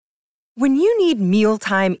When you need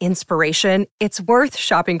mealtime inspiration, it's worth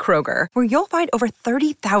shopping Kroger, where you'll find over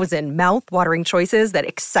 30,000 mouth-watering choices that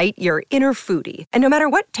excite your inner foodie. And no matter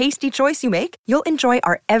what tasty choice you make, you'll enjoy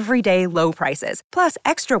our everyday low prices, plus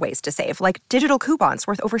extra ways to save, like digital coupons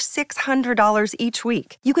worth over $600 each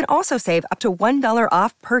week. You can also save up to $1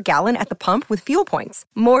 off per gallon at the pump with fuel points.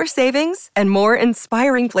 More savings and more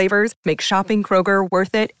inspiring flavors make shopping Kroger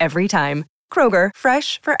worth it every time. Kroger,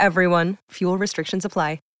 fresh for everyone. Fuel restrictions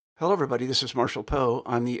apply. Hello, everybody. This is Marshall Poe.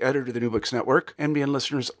 I'm the editor of the New Books Network. NBN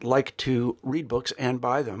listeners like to read books and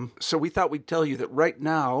buy them. So we thought we'd tell you that right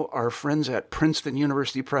now, our friends at Princeton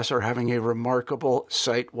University Press are having a remarkable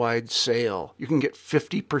site-wide sale. You can get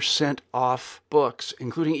 50% off books,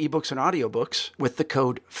 including ebooks and audiobooks, with the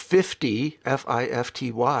code 50,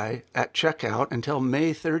 F-I-F-T-Y, at checkout until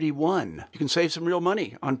May 31. You can save some real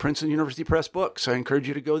money on Princeton University Press books. I encourage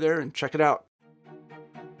you to go there and check it out.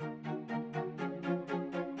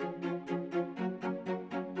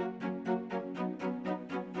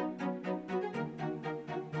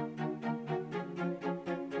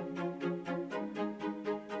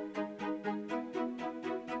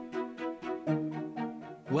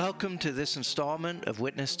 Welcome to this installment of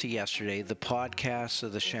Witness to Yesterday, the podcast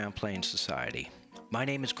of the Champlain Society. My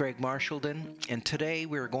name is Greg Marchildon, and today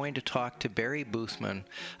we're going to talk to Barry Boothman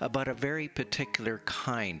about a very particular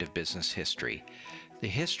kind of business history, the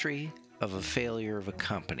history of a failure of a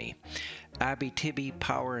company, Abitibi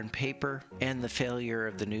Power and Paper, and the failure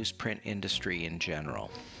of the newsprint industry in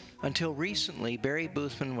general. Until recently, Barry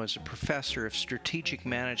Boothman was a professor of strategic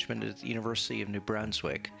management at the University of New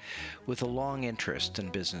Brunswick with a long interest in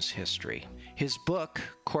business history. His book,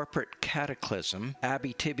 Corporate Cataclysm,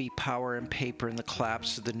 Abitibi Power and Paper and the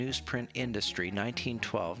Collapse of the Newsprint Industry,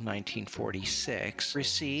 1912-1946,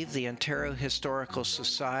 received the Ontario Historical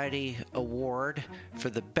Society Award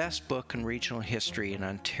for the best book in regional history in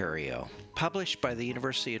Ontario. Published by the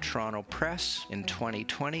University of Toronto Press in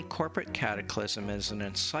 2020, Corporate Cataclysm is an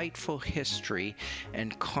insightful history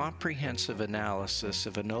and comprehensive analysis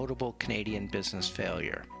of a notable Canadian business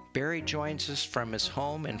failure. Barry joins us from his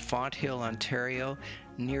home in Fonthill, Ontario,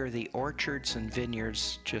 near the orchards and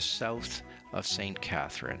vineyards just south of St.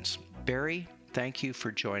 Catharines. Barry, thank you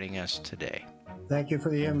for joining us today. Thank you for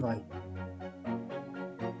the invite.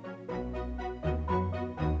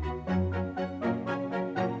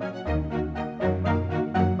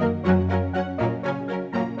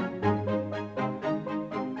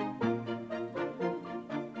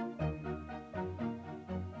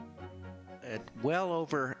 Well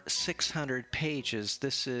over 600 pages,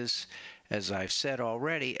 this is, as I've said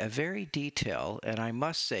already, a very detailed and I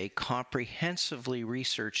must say comprehensively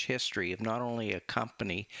researched history of not only a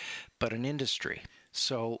company but an industry.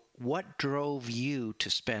 So what drove you to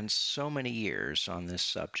spend so many years on this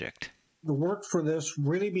subject? The work for this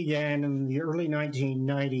really began in the early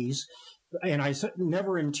 1990s, and I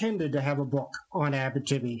never intended to have a book on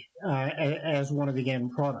Abitibi as one of the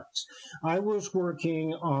end products. I was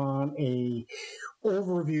working on a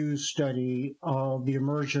overview study of the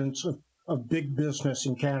emergence of big business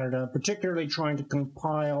in Canada, particularly trying to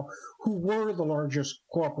compile who were the largest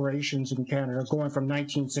corporations in Canada going from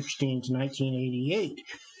 1916 to 1988.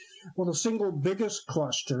 Well, the single biggest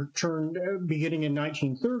cluster beginning in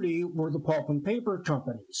 1930 were the pulp and paper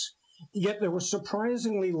companies. Yet there was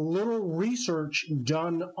surprisingly little research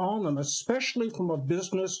done on them, especially from a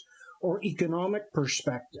business or economic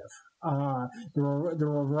perspective. There were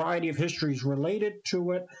a variety of histories related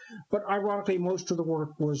to it, but ironically, most of the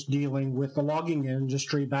work was dealing with the logging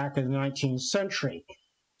industry back in the 19th century.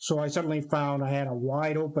 So I suddenly found I had a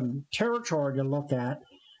wide open territory to look at.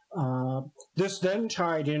 This then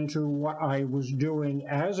tied into what I was doing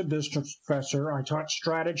as a business professor. I taught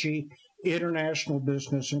strategy, international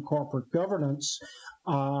business, and corporate governance,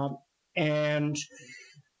 and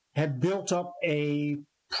had built up a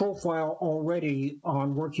profile already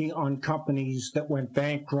on working on companies that went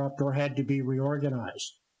bankrupt or had to be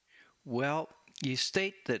reorganized. Well, you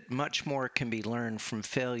state that much more can be learned from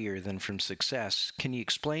failure than from success. Can you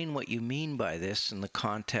explain what you mean by this in the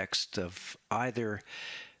context of either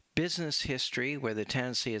business history, where the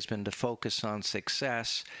tendency has been to focus on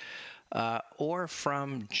success, or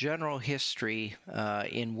from general history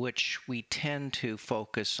in which we tend to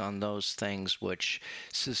focus on those things which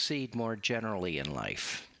succeed more generally in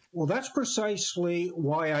life? Well, that's precisely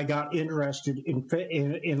why I got interested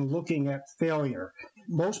in looking at failure.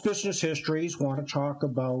 Most business histories want to talk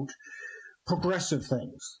about progressive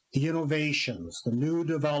things, the innovations, the new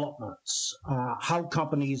developments, how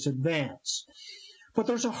companies advance. But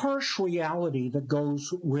there's a harsh reality that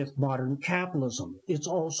goes with modern capitalism. It's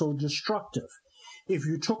also destructive. if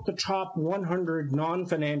you took the top 100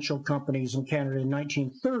 non-financial companies in Canada in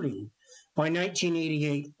 1930, by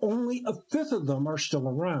 1988, only a fifth of them are still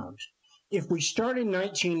around. If we start in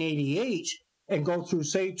 1988 and go through,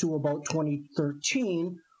 say, to about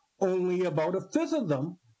 2013, only about a fifth of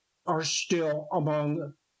them are still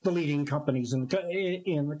among the leading companies in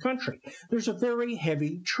the country. There's a very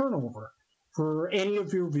heavy turnover. For any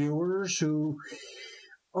of your viewers who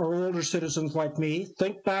are older citizens like me,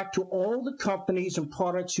 think back to all the companies and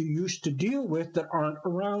products you used to deal with that aren't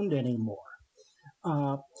around anymore.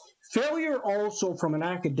 Failure also, from an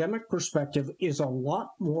academic perspective, is a lot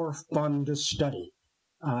more fun to study.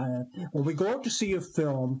 When we go out to see a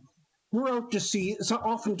film, we're out to see, it's not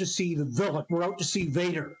often to see the villain. We're out to see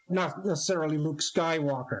Vader, not necessarily Luke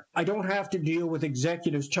Skywalker. I don't have to deal with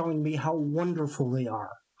executives telling me how wonderful they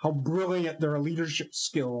are, how brilliant their leadership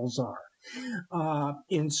skills are.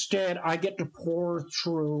 Instead, I get to pour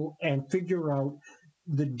through and figure out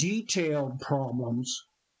the detailed problems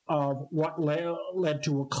of what led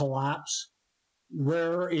to a collapse,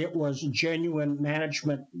 where it was genuine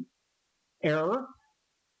management error,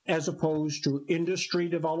 as opposed to industry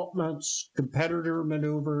developments, competitor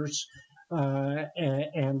maneuvers,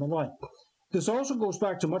 and the like. This also goes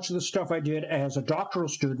back to much of the stuff I did as a doctoral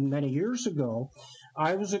student many years ago.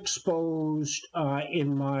 I was exposed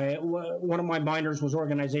one of my minors was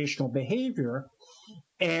organizational behavior,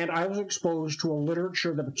 and I was exposed to a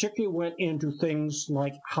literature that particularly went into things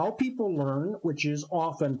like how people learn, which is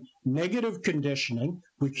often negative conditioning.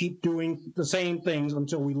 We keep doing the same things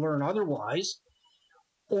until we learn otherwise.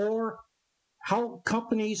 Or how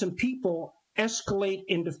companies and people escalate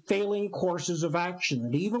into failing courses of action.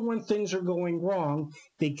 And even when things are going wrong,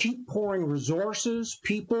 they keep pouring resources,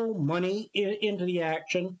 people, money into the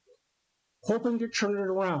action, hoping to turn it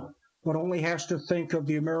around. One only has to think of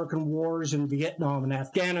the American wars in Vietnam and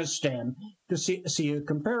Afghanistan to see a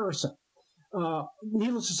comparison.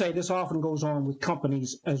 Needless to say, this often goes on with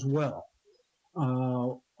companies as well.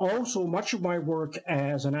 Also, much of my work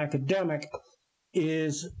as an academic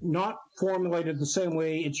is not formulated the same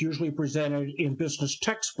way it's usually presented in business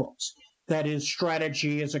textbooks. That is,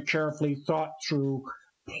 strategy as a carefully thought through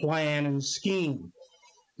plan and scheme.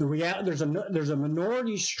 There's a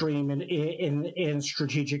minority stream in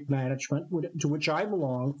strategic management, to which I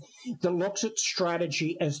belong, that looks at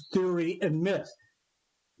strategy as theory and myth,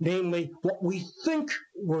 namely what we think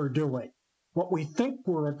we're doing, what we think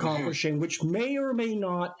we're accomplishing, which may or may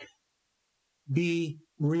not be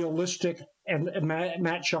realistic and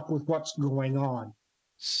match up with what's going on.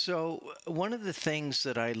 So one of the things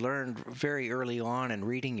that I learned very early on in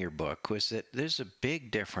reading your book was that there's a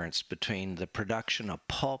big difference between the production of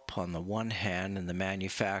pulp on the one hand and the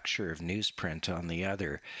manufacture of newsprint on the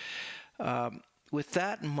other. With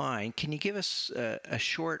that in mind, can you give us a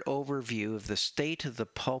short overview of the state of the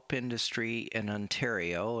pulp industry in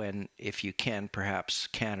Ontario, and if you can, perhaps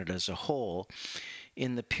Canada as a whole,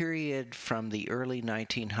 in the period from the early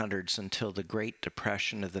 1900s until the Great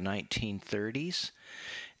Depression of the 1930s?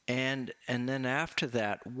 And then after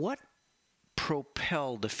that, what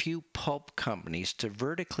propelled a few pulp companies to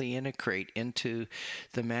vertically integrate into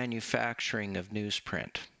the manufacturing of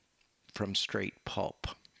newsprint from straight pulp?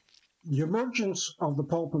 The emergence of the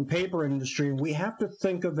pulp and paper industry, we have to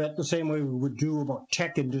think of it the same way we would do about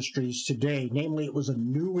tech industries today. Namely, it was a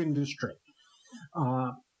new industry.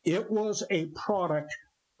 It was a product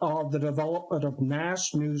of the development of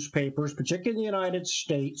mass newspapers, particularly in the United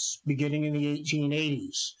States, beginning in the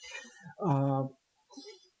 1880s.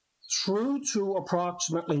 Through to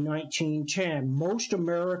approximately 1910, most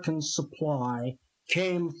American supply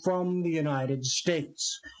came from the United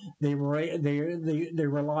States. They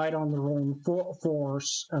relied on their own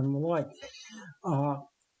force and the like.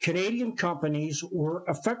 Canadian companies were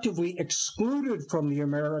effectively excluded from the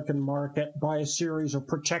American market by a series of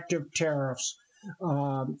protective tariffs,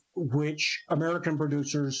 which American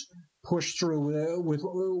producers pushed through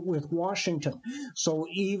with Washington. So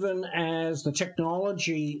even as the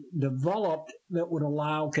technology developed that would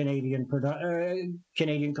allow Canadian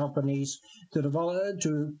companies to develop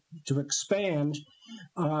to expand,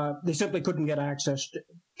 they simply couldn't get access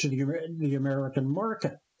to the American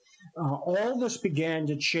market. All this began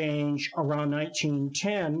to change around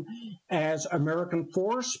 1910 as American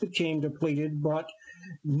forests became depleted, but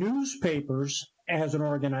newspapers as an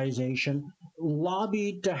organization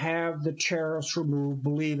lobbied to have the tariffs removed,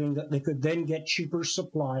 believing that they could then get cheaper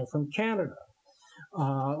supply from Canada.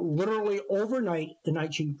 Literally overnight in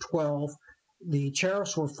 1912, the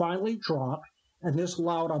tariffs were finally dropped, And this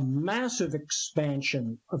allowed a massive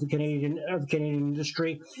expansion of the Canadian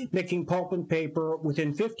industry, making pulp and paper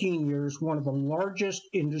within 15 years one of the largest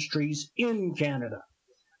industries in Canada.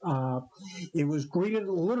 It was greeted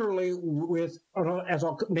literally with, as I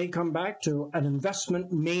may come back to, an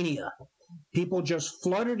investment mania. People just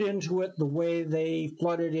flooded into it the way they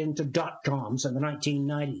flooded into dot-coms in the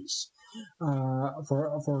 1990s.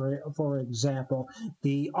 For example,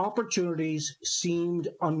 the opportunities seemed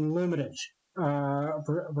unlimited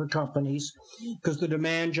for companies because the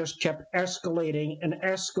demand just kept escalating and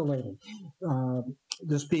escalating.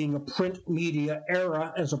 This being a print media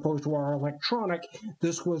era as opposed to our electronic,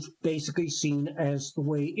 this was basically seen as the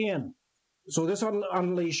way in. So this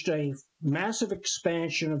unleashed a massive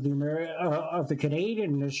expansion of the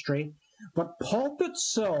Canadian industry, but pulp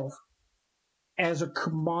itself as a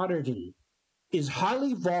commodity is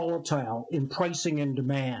highly volatile in pricing and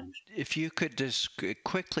demand. If you could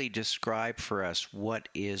quickly describe for us what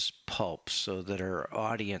is pulp so that our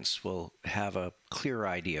audience will have a clear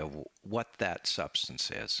idea of what that substance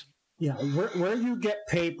is. Yeah, where you get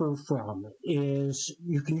paper from is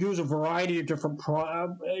you can use a variety of different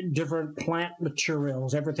plant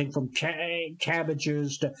materials, everything from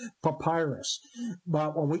cabbages to papyrus.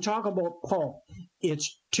 But when we talk about pulp,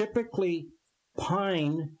 it's typically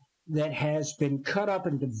pine that has been cut up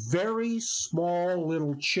into very small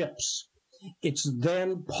little chips. It's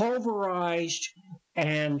then pulverized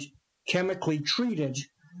and chemically treated,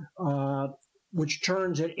 which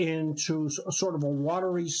turns it into sort of a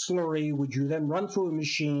watery slurry, which you then run through a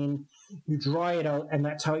machine, you dry it out, and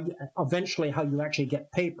that's how you actually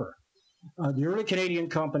get paper. The early Canadian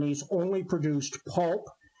companies only produced pulp.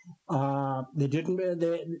 They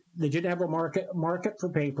didn't have a market for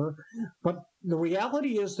paper, but the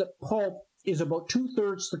reality is that pulp is about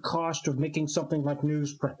 2/3 the cost of making something like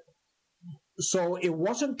newsprint. So it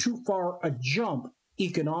wasn't too far a jump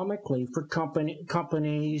economically for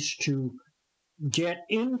companies to get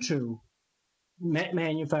into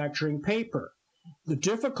manufacturing paper. The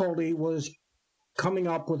difficulty was coming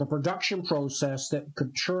up with a production process that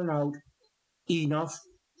could turn out enough,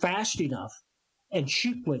 fast enough, and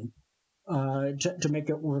cheaply to make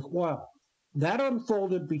it worthwhile. That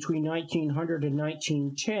unfolded between 1900 and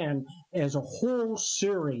 1910 as a whole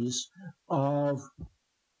series of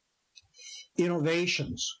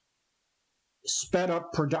innovations, sped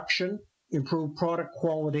up production, improved product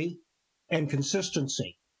quality, and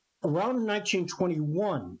consistency. Around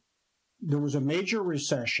 1921, there was a major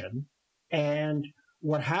recession, and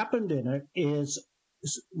what happened in it is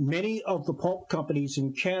many of the pulp companies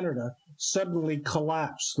in Canada suddenly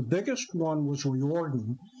collapsed. The biggest one was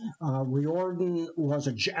Riordan. Riordan was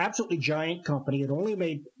an absolutely giant company. It only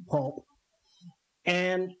made pulp.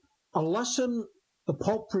 And a lesson the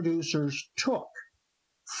pulp producers took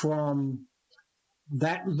from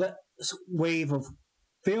that wave of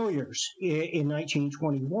failures in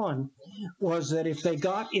 1921 was that if they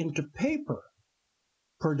got into paper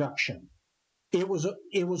production, it was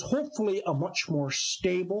hopefully a much more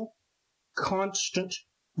stable, constant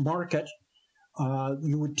market.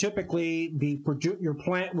 You would typically your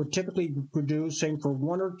plant would typically be producing for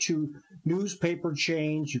one or two newspaper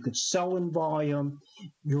chains. You could sell in volume.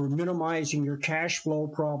 You're minimizing your cash flow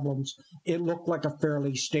problems. It looked like a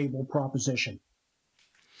fairly stable proposition.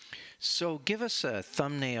 So give us a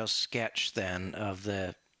thumbnail sketch then of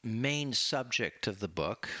the main subject of the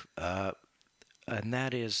book, and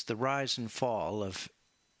that is the rise and fall of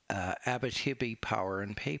Abitibi Power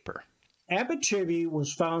and Paper. Abitibi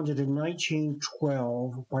was founded in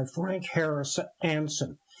 1912 by Frank Harris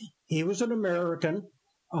Anson. He was an American,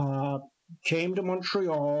 came to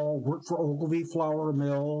Montreal, worked for Ogilvy Flour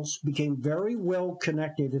Mills, became very well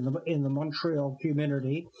connected in the Montreal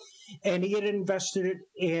community, and he had invested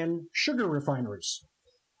in sugar refineries.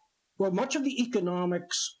 Well, much of the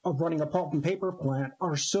economics of running a pulp and paper plant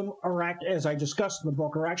are as I discussed in the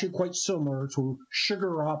book, are actually quite similar to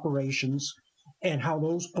sugar operations and how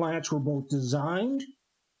those plants were both designed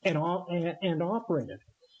and operated.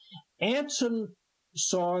 Anson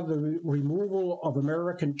saw the removal of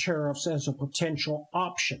American tariffs as a potential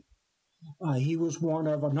option. He was one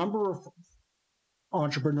of a number of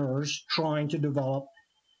entrepreneurs trying to develop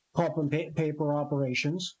pulp and paper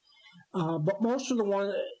operations, but most of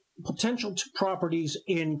the potential properties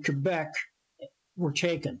in Quebec were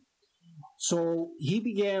taken. So he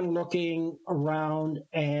began looking around,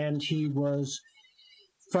 and he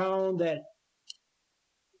found that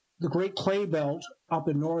the Great Clay Belt up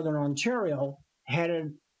in northern Ontario had a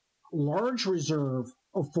large reserve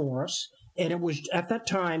of forests, and it was at that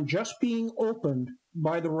time just being opened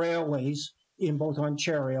by the railways in both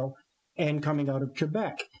Ontario and coming out of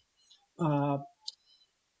Quebec.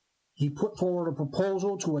 He put forward a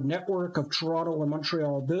proposal to a network of Toronto and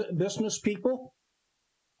Montreal business people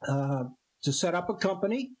to set up a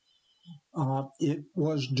company. It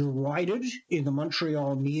was derided in the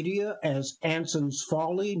Montreal media as Anson's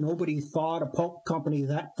folly. Nobody thought a pulp company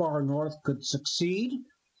that far north could succeed.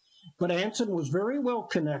 But Anson was very well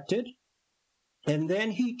connected. And then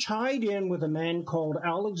he tied in with a man called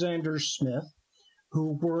Alexander Smith,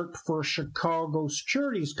 who worked for Chicago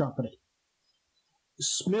Securities Company.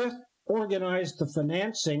 Smith organized the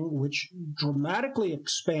financing, which dramatically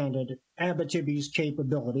expanded Abitibi's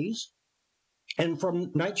capabilities. And from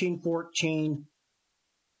 1914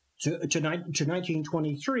 to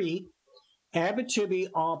 1923, Abitibi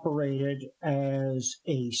operated as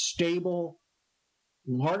a stable,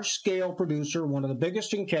 large-scale producer, one of the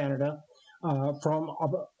biggest in Canada, from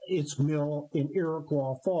its mill in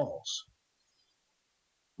Iroquois Falls.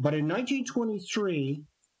 But in 1923,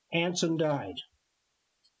 Anson died.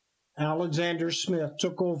 Alexander Smith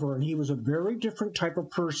took over, and he was a very different type of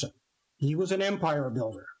person. He was an empire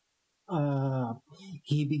builder.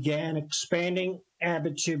 He began expanding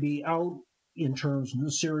Abitibi out in terms of a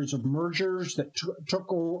series of mergers that took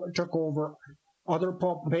over other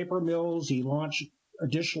pulp and paper mills. He launched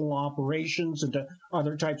additional operations into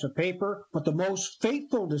other types of paper. But the most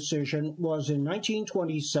fateful decision was in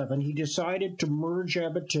 1927. He decided to merge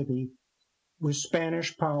Abitibi with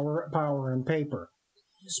Spanish Power and Paper.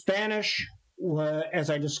 Spanish,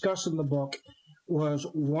 as I discuss in the book, was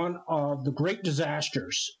one of the great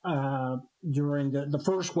disasters during the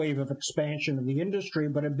first wave of expansion of the industry,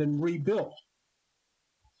 but had been rebuilt.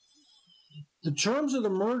 The terms of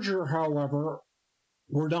the merger, however,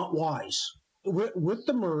 were not wise. With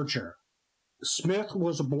the merger, Smith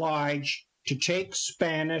was obliged to take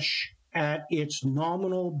Spanish at its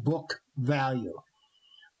nominal book value.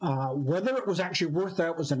 Whether it was actually worth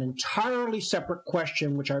that was an entirely separate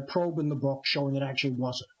question, which I probe in the book, showing it actually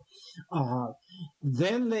wasn't.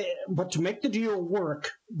 But to make the deal work,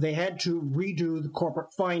 they had to redo the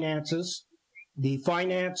corporate finances. The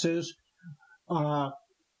finances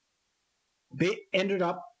ended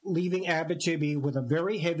up leaving Abitibi with a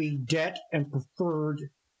very heavy debt and preferred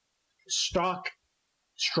stock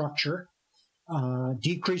structure,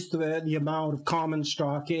 decreased the amount of common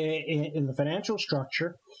stock in the financial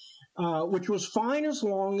structure, which was fine as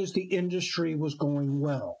long as the industry was going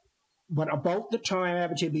well. But about the time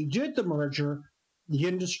Abitibi did the merger,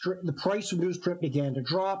 the price of newsprint began to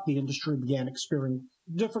drop, the industry began experiencing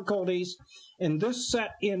difficulties, and this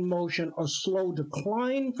set in motion a slow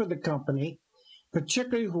decline for the company,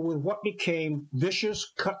 particularly with what became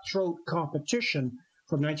vicious cutthroat competition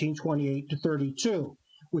from 1928 to 32,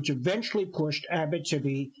 which eventually pushed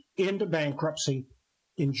Abitibi into bankruptcy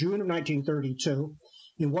in June of 1932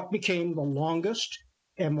 in what became the longest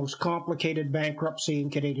and most complicated bankruptcy in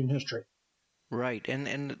Canadian history. Right,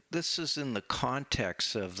 and this is in the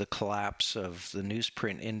context of the collapse of the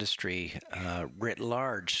newsprint industry writ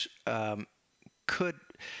large. Could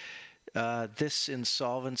this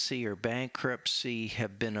insolvency or bankruptcy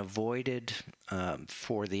have been avoided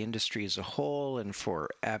for the industry as a whole and for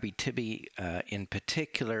Abitibi in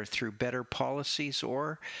particular through better policies,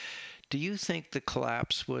 or do you think the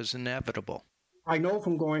collapse was inevitable? I know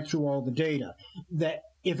from going through all the data that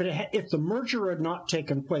if the merger had not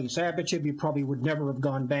taken place, Abitibi probably would never have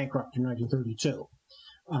gone bankrupt in 1932.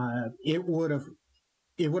 It would have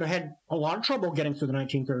had a lot of trouble getting through the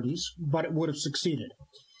 1930s, but it would have succeeded.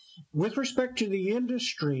 With respect to the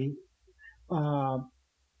industry,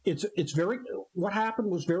 what happened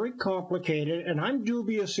was very complicated, and I'm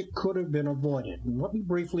dubious it could have been avoided. And let me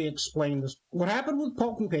briefly explain this. What happened with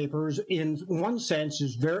pulp and paper is, in one sense,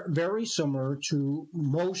 is very, very similar to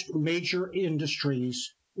most major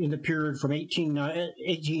industries in the period from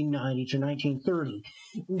 1890 to 1930.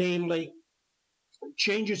 Namely,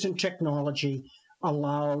 changes in technology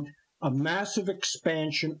allowed a massive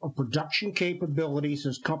expansion of production capabilities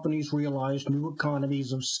as companies realized new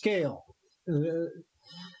economies of scale.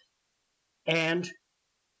 And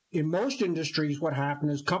in most industries, what happened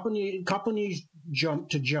is companies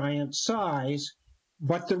jumped to giant size,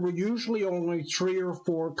 but there were usually only 3 or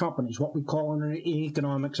 4 companies, what we call in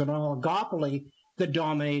economics an oligopoly, that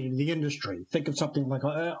dominated the industry. Think of something like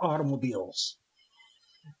automobiles.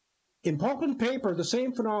 In pulp and paper, the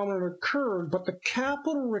same phenomenon occurred, but the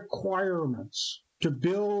capital requirements to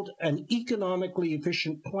build an economically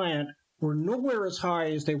efficient plant were nowhere as high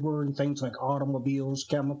as they were in things like automobiles,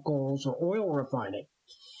 chemicals, or oil refining.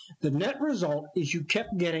 The net result is you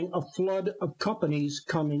kept getting a flood of companies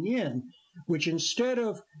coming in, which instead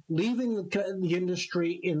of leaving the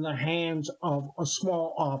industry in the hands of a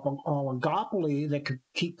small oligopoly that could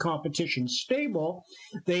keep competition stable,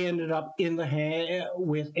 they ended up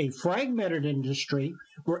with a fragmented industry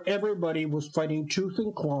where everybody was fighting tooth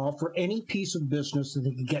and claw for any piece of business that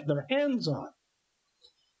they could get their hands on.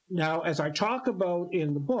 Now, as I talk about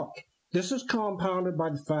in the book, this is compounded by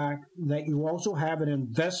the fact that you also have an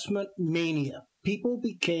investment mania. People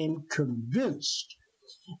became convinced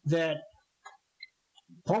that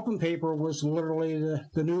pulp and paper was literally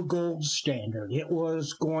the new gold standard. It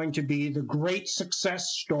was going to be the great success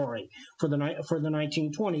story for the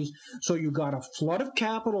 1920s. So you got a flood of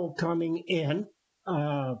capital coming in,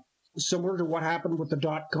 similar to what happened with the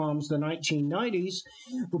dot-coms the 1990s,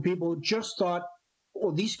 where people just thought,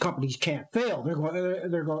 well, these companies can't fail. They're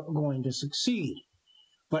going to succeed.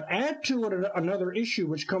 But add to it another issue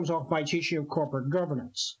which comes off my teaching of corporate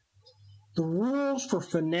governance. The rules for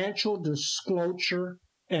financial disclosure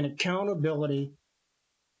and accountability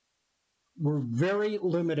were very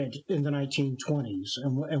limited in the 1920s.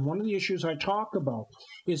 And one of the issues I talk about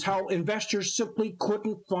is how investors simply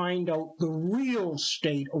couldn't find out the real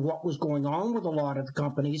state of what was going on with a lot of the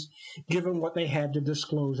companies, given what they had to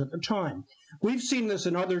disclose at the time. We've seen this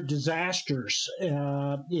in other disasters in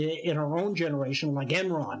our own generation, like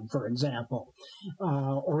Enron, for example,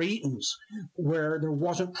 or Eaton's, where there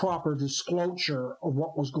wasn't proper disclosure of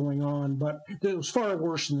what was going on, but it was far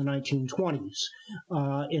worse in the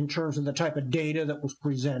 1920s in terms of the type of data that was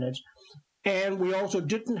presented. And we also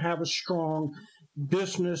didn't have a strong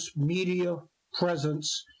business media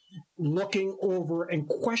presence looking over and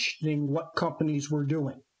questioning what companies were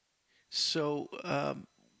doing. So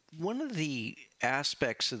one of the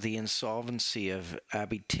aspects of the insolvency of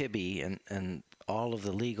Abitibi and all of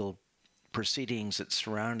the legal proceedings that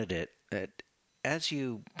surrounded it, as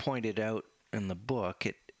you pointed out in the book,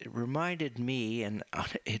 it reminded me, and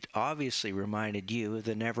it obviously reminded you, of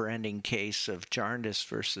the never-ending case of Jarndyce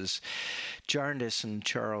versus Jarndyce and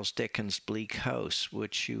Charles Dickens' Bleak House,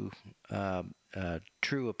 which you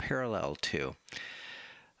drew a parallel to.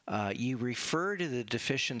 You refer to the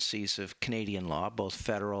deficiencies of Canadian law, both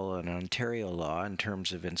federal and Ontario law, in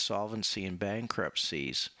terms of insolvency and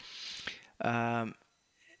bankruptcies.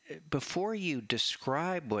 Before you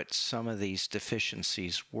describe what some of these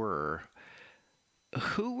deficiencies were,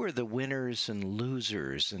 who were the winners and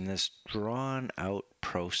losers in this drawn-out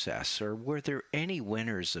process, or were there any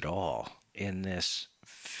winners at all in this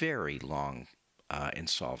very long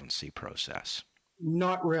insolvency process?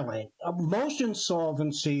 Not really. Most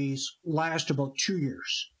insolvencies last about 2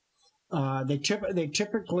 years. They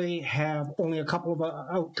typically have only a couple of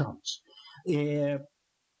outcomes. In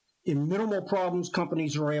minimal problems,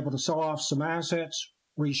 companies are able to sell off some assets,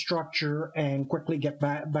 restructure, and quickly get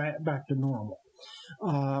back to normal.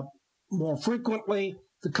 More frequently,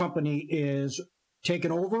 the company is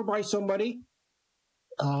taken over by somebody,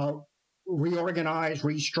 reorganized,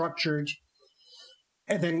 restructured,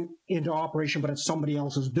 and then into operation, but it's somebody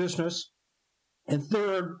else's business. And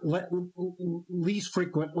third, least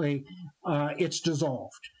frequently, it's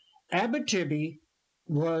dissolved. Abitibi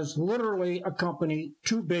was literally a company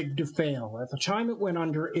too big to fail. At the time it went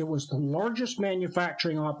under, it was the largest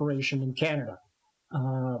manufacturing operation in Canada.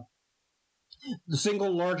 The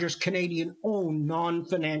single largest Canadian-owned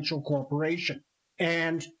non-financial corporation.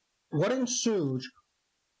 And what ensued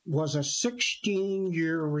was a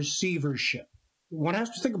 16-year receivership. One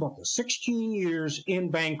has to think about this. 16 years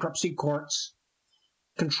in bankruptcy courts,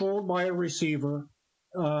 controlled by a receiver,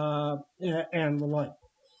 and the like.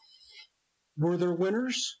 Were there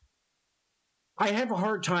winners? I have a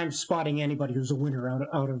hard time spotting anybody who's a winner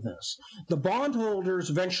out of this. The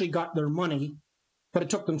bondholders eventually got their money, but it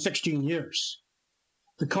took them 16 years.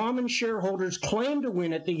 The common shareholders claimed to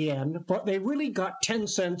win at the end, but they really got 10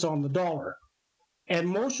 cents on the dollar. And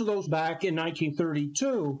most of those back in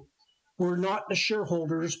 1932 were not the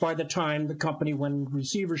shareholders by the time the company went in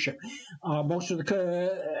receivership.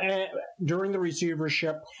 During the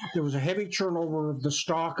receivership, there was a heavy turnover of the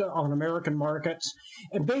stock on American markets,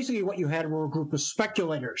 and basically what you had were a group of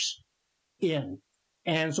speculators in.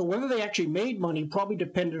 And so whether they actually made money probably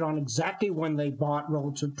depended on exactly when they bought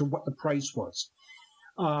relative to what the price was.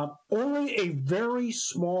 Only a very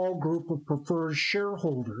small group of preferred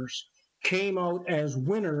shareholders came out as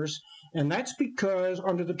winners, and that's because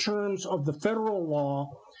under the terms of the federal law,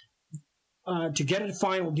 to get a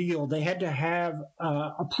final deal, they had to have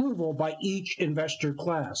approval by each investor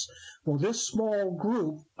class. Well, this small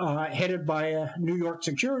group, headed by a New York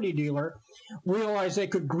security dealer, realized they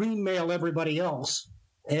could greenmail everybody else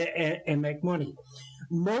and make money.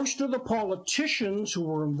 Most of the politicians who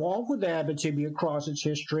were involved with Abitibi across its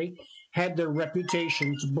history had their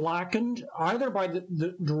reputations blackened either by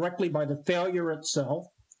directly by the failure itself,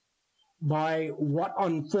 by what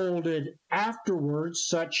unfolded afterwards,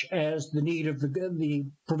 such as the need of the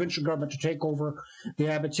provincial government to take over the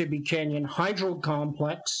Abitibi Canyon Hydro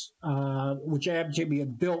Complex, which Abitibi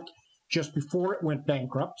had built just before it went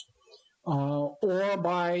bankrupt, or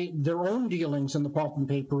by their own dealings in the pulp and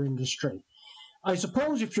paper industry. I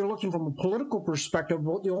suppose if you're looking from a political perspective,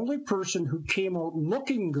 the only person who came out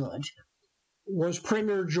looking good was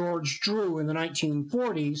Premier George Drew in the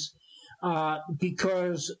 1940s,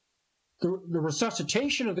 because the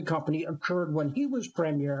resuscitation of the company occurred when he was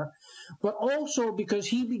premier, but also because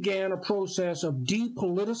he began a process of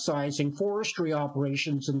depoliticizing forestry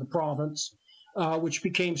operations in the province, which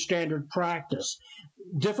became standard practice.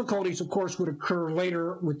 Difficulties, of course, would occur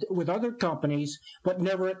later with other companies, but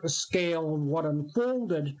never at the scale of what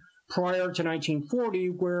unfolded prior to 1940,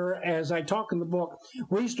 where, as I talk in the book,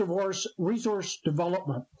 resource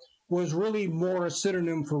development was really more a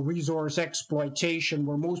synonym for resource exploitation,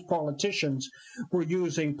 where most politicians were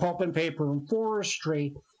using pulp and paper and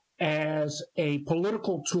forestry as a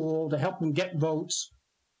political tool to help them get votes,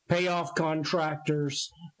 pay off contractors,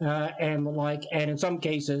 and the like, and in some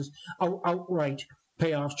cases, outright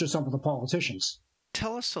payoffs to some of the politicians.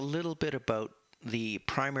 Tell us a little bit about the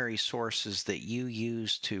primary sources that you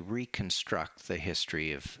use to reconstruct the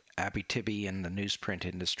history of Abitibi and the newsprint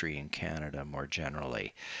industry in Canada more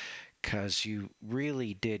generally, because you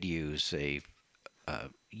really did use a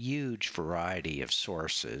huge variety of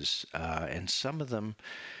sources, and some of them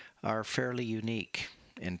are fairly unique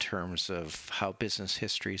in terms of how business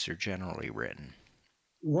histories are generally written.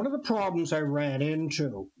 One of the problems I ran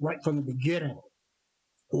into right from the beginning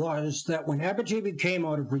was that when Abitibi came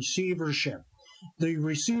out of receivership, the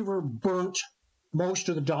receiver burnt most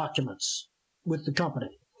of the documents with the company.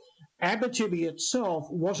 Abitibi itself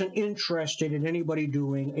wasn't interested in anybody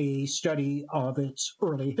doing a study of its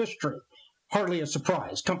early history. Hardly a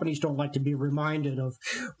surprise. Companies don't like to be reminded of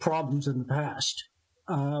problems in the past.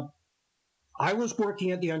 I was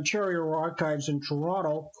working at the Ontario Archives in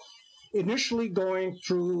Toronto, initially going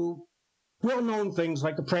through well-known things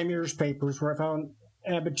like the Premier's papers, where I found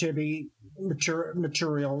Abitibi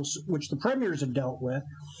materials, which the Premiers had dealt with.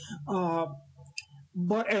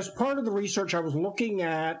 But as part of the research I was looking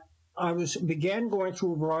at, I began going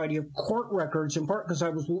through a variety of court records, in part because I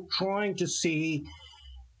was trying to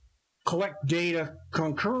collect data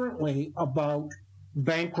concurrently about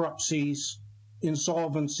bankruptcies,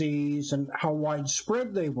 insolvencies, and how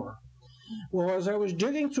widespread they were. Well, as I was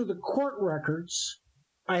digging through the court records,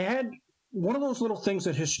 I had one of those little things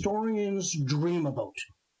that historians dream about.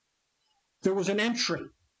 There was an entry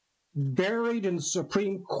buried in the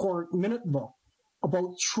Supreme Court minute book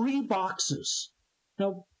about 3 boxes.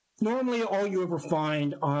 Now, normally all you ever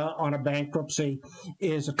find on a bankruptcy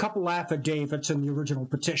is a couple affidavits and the original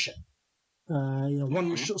petition.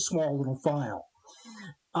 One small little file.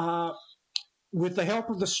 With the help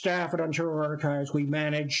of the staff at Ontario Archives, we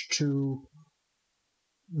managed to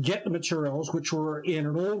get the materials, which were in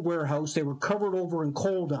an old warehouse. They were covered over in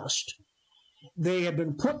coal dust. They had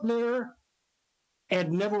been put there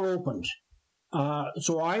and never opened.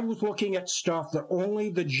 So I was looking at stuff that only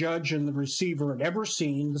the judge and the receiver had ever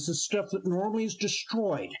seen. This is stuff that normally is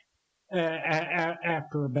destroyed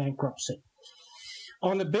after a bankruptcy.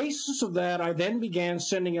 On the basis of that, I then began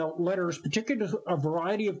sending out letters, particularly to a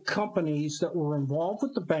variety of companies that were involved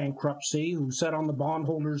with the bankruptcy, who sat on the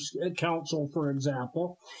Bondholders Council, for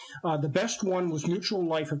example. The best one was Mutual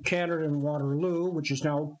Life of Canada in Waterloo, which is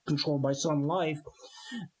now controlled by Sun Life.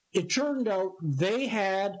 It turned out they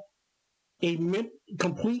had a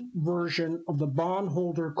complete version of the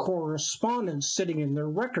bondholder correspondence sitting in their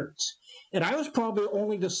records. And I was probably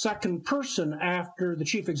only the second person after the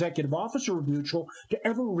chief executive officer of Mutual to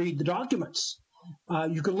ever read the documents.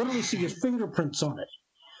 You could literally see his fingerprints on it.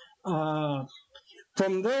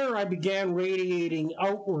 From there, I began radiating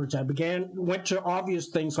outwards. Went to obvious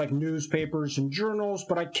things like newspapers and journals,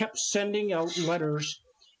 but I kept sending out letters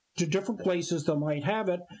to different places that might have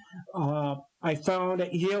it. I found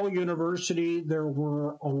at Yale University there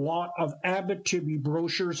were a lot of Abitibi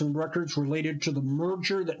brochures and records related to the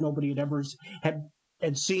merger that nobody had ever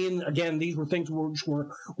had seen. Again, these were things which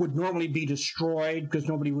would normally be destroyed because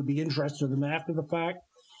nobody would be interested in them after the fact.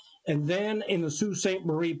 And then in the Sault Ste.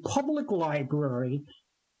 Marie Public Library,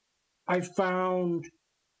 I found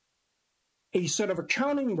a set of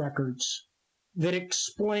accounting records that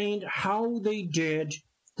explained how they did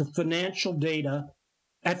the financial data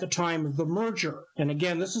at the time of the merger. And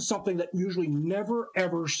again, this is something that usually never,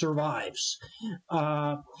 ever survives.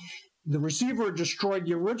 The receiver destroyed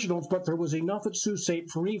the originals, but there was enough at Sault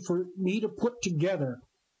Ste. Marie for me to put together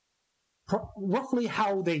roughly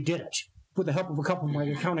how they did it with the help of a couple of my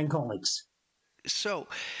accounting colleagues. So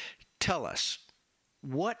tell us,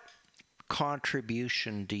 what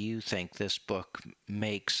contribution do you think this book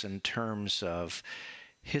makes in terms of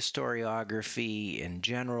historiography in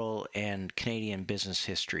general and Canadian business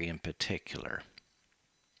history in particular?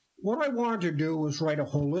 What I wanted to do was write a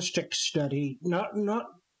holistic study, not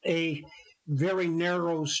a very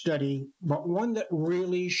narrow study, but one that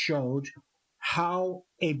really showed how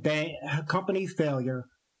a company failure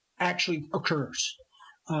actually occurs.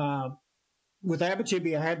 With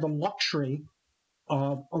Abitibi, I had the luxury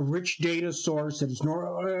of a rich data source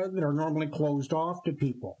that are normally closed off to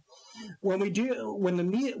people. When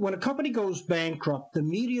a company goes bankrupt, the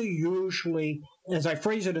media usually, as I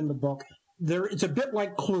phrase it in the book, it's a bit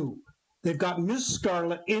like Clue. They've got Miss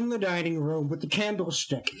Scarlet in the dining room with the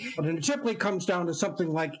candlestick, but it typically comes down to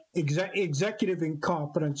something like executive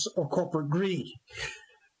incompetence or corporate greed.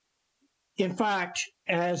 In fact,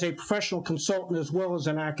 as a professional consultant as well as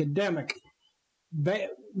an academic,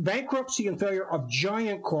 bankruptcy and failure of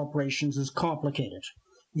giant corporations is complicated.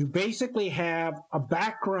 You basically have a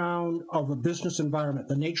background of a business environment,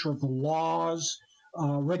 the nature of the laws,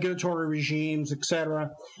 regulatory regimes, etc.,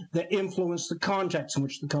 that influence the context in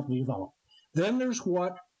which the company developed. Then there's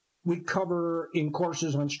what we cover in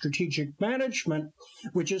courses on strategic management,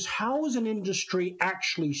 which is how is an industry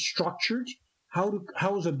actually structured?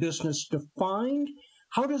 How is a business defined?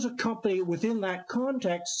 How does a company within that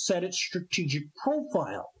context set its strategic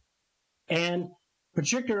profile? And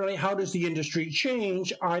particularly, how does the industry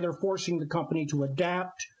change, either forcing the company to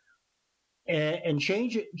adapt and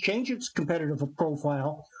change its competitive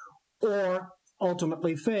profile, or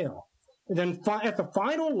ultimately fail. And then at the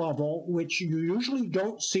final level, which you usually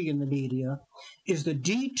don't see in the media, is the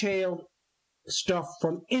detailed stuff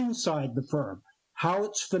from inside the firm. How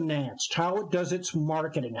it's financed, how it does its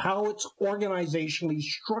marketing, how it's organizationally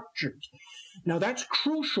structured. Now, that's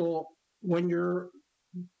crucial when you're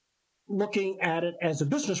looking at it as a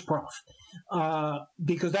business prof,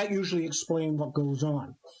 because that usually explains what goes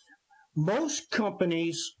on. Most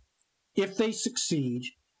companies, if they succeed,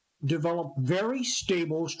 develop very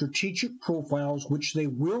stable strategic profiles which they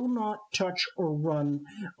will not touch or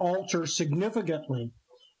alter significantly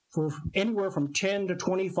for anywhere from 10 to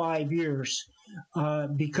 25 years,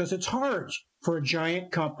 because it's hard for a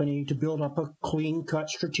giant company to build up a clean-cut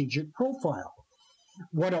strategic profile.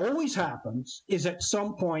 What always happens is at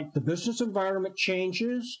some point the business environment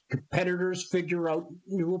changes, competitors figure out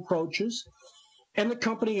new approaches, and the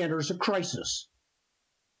company enters a crisis.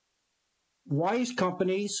 Good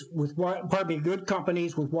companies with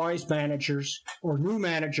wise managers or new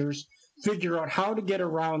managers figure out how to get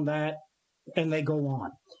around that, and they go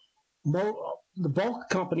on. The bulk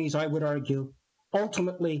companies, I would argue,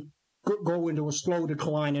 ultimately go into a slow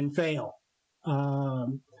decline and fail.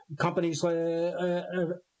 Companies,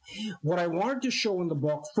 what I wanted to show in the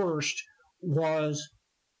book first was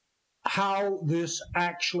how this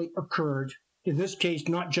actually occurred. In this case,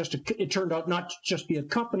 it turned out not to just be a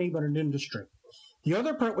company, but an industry. The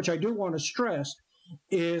other part, which I do want to stress,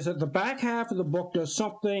 is that the back half of the book does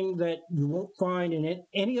something that you won't find in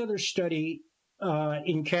any other study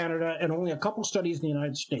in Canada, and only a couple studies in the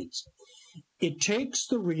United States. It takes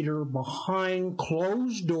the reader behind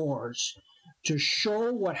closed doors to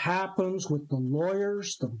show what happens with the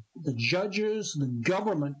lawyers, the judges, the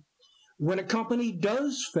government, when a company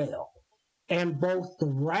does fail, and both the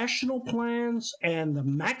rational plans and the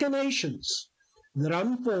machinations that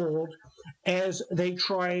unfold as they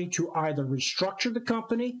try to either restructure the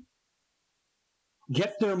company,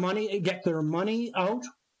 get their money out,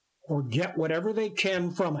 or get whatever they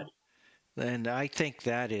can from it. And I think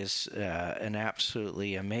that is an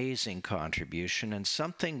absolutely amazing contribution and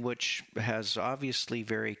something which has obviously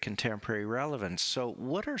very contemporary relevance. So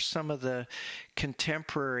what are some of the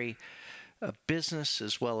contemporary business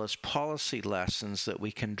as well as policy lessons that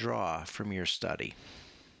we can draw from your study?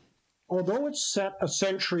 Although it's set a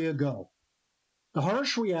century ago, the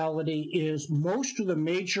harsh reality is most of the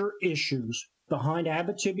major issues behind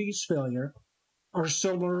Abitibi's failure are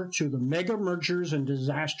similar to the mega mergers and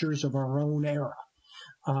disasters of our own era.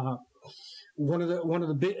 One of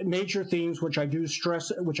the major themes which I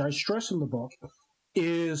stress in the book,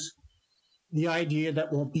 is the idea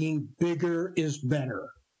that being bigger is better.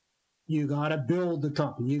 You got to build the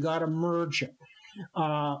company. You got to merge it.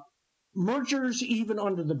 Mergers, even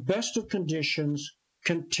under the best of conditions,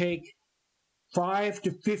 can take 5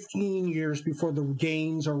 to 15 years before the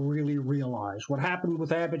gains are really realized. What happened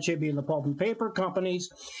with Abitibi and the pulp and paper companies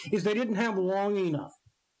is they didn't have long enough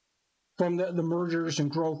from the mergers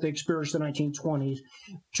and growth they experienced in the 1920s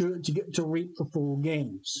to reap the full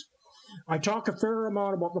gains. I talk a fair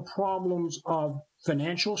amount about the problems of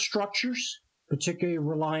financial structures, particularly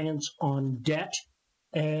reliance on debt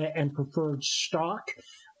and preferred stock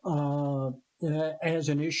as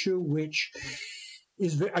an issue, which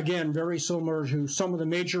is, again, very similar to some of the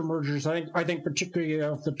major mergers. I think particularly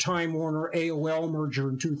of the Time Warner AOL merger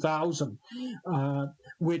in 2000,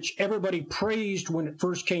 which everybody praised when it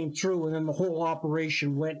first came through, and then the whole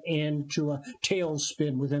operation went into a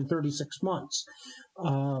tailspin within 36 months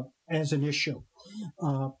as an issue.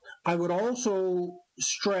 I would also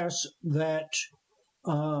stress that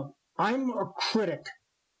I'm a critic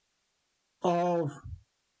of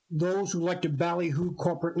those who like to ballyhoo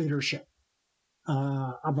corporate leadership.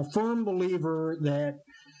 I'm a firm believer that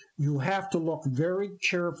you have to look very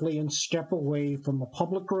carefully and step away from the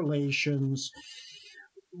public relations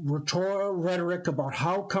rhetoric about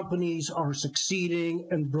how companies are succeeding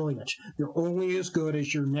and brilliant. You're only as good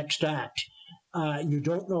as your next act. You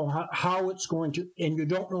don't know how it's going to, and you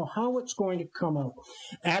don't know how it's going to come out.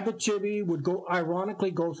 Abitibi would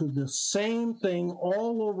ironically go through the same thing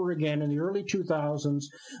all over again in the early 2000s,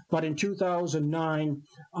 but in 2009,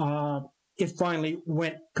 it finally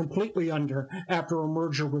went completely under after a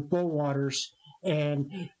merger with Bowatters,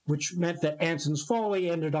 and which meant that Anson's Folly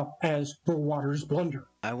ended up as Bowatters' Blunder.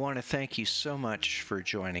 I want to thank you so much for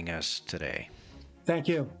joining us today. Thank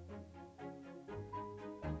you.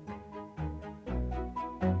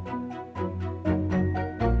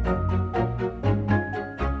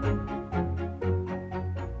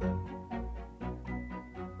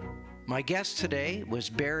 My guest today was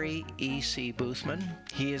Barry E.C. Boothman.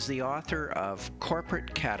 He is the author of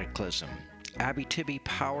Corporate Cataclysm, Abitibi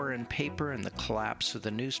Power and Paper and the Collapse of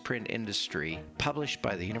the Newsprint Industry, published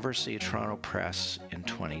by the University of Toronto Press in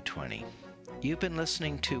 2020. You've been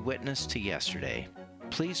listening to Witness to Yesterday.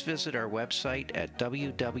 Please visit our website at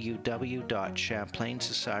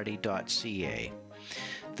www.champlainsociety.ca.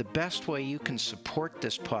 The best way you can support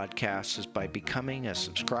this podcast is by becoming a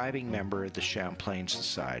subscribing member of the Champlain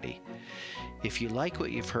Society. If you like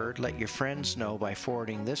what you've heard, let your friends know by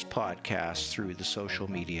forwarding this podcast through the social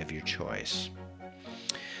media of your choice.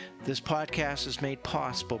 This podcast is made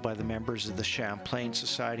possible by the members of the Champlain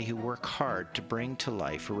Society who work hard to bring to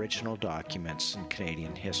life original documents in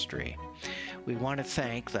Canadian history. We want to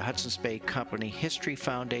thank the Hudson's Bay Company History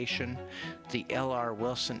Foundation, the L.R.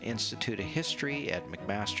 Wilson Institute of History at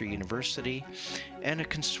McMaster University, and a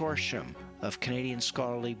consortium of Canadian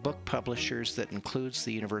scholarly book publishers that includes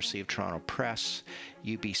the University of Toronto Press,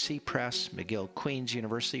 UBC Press, McGill Queen's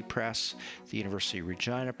University Press, the University of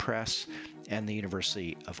Regina Press, and the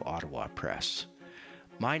University of Ottawa Press.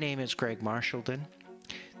 My name is Greg Marchildon.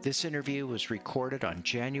 This interview was recorded on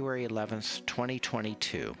January 11th,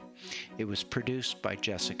 2022. It was produced by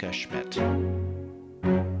Jessica Schmidt.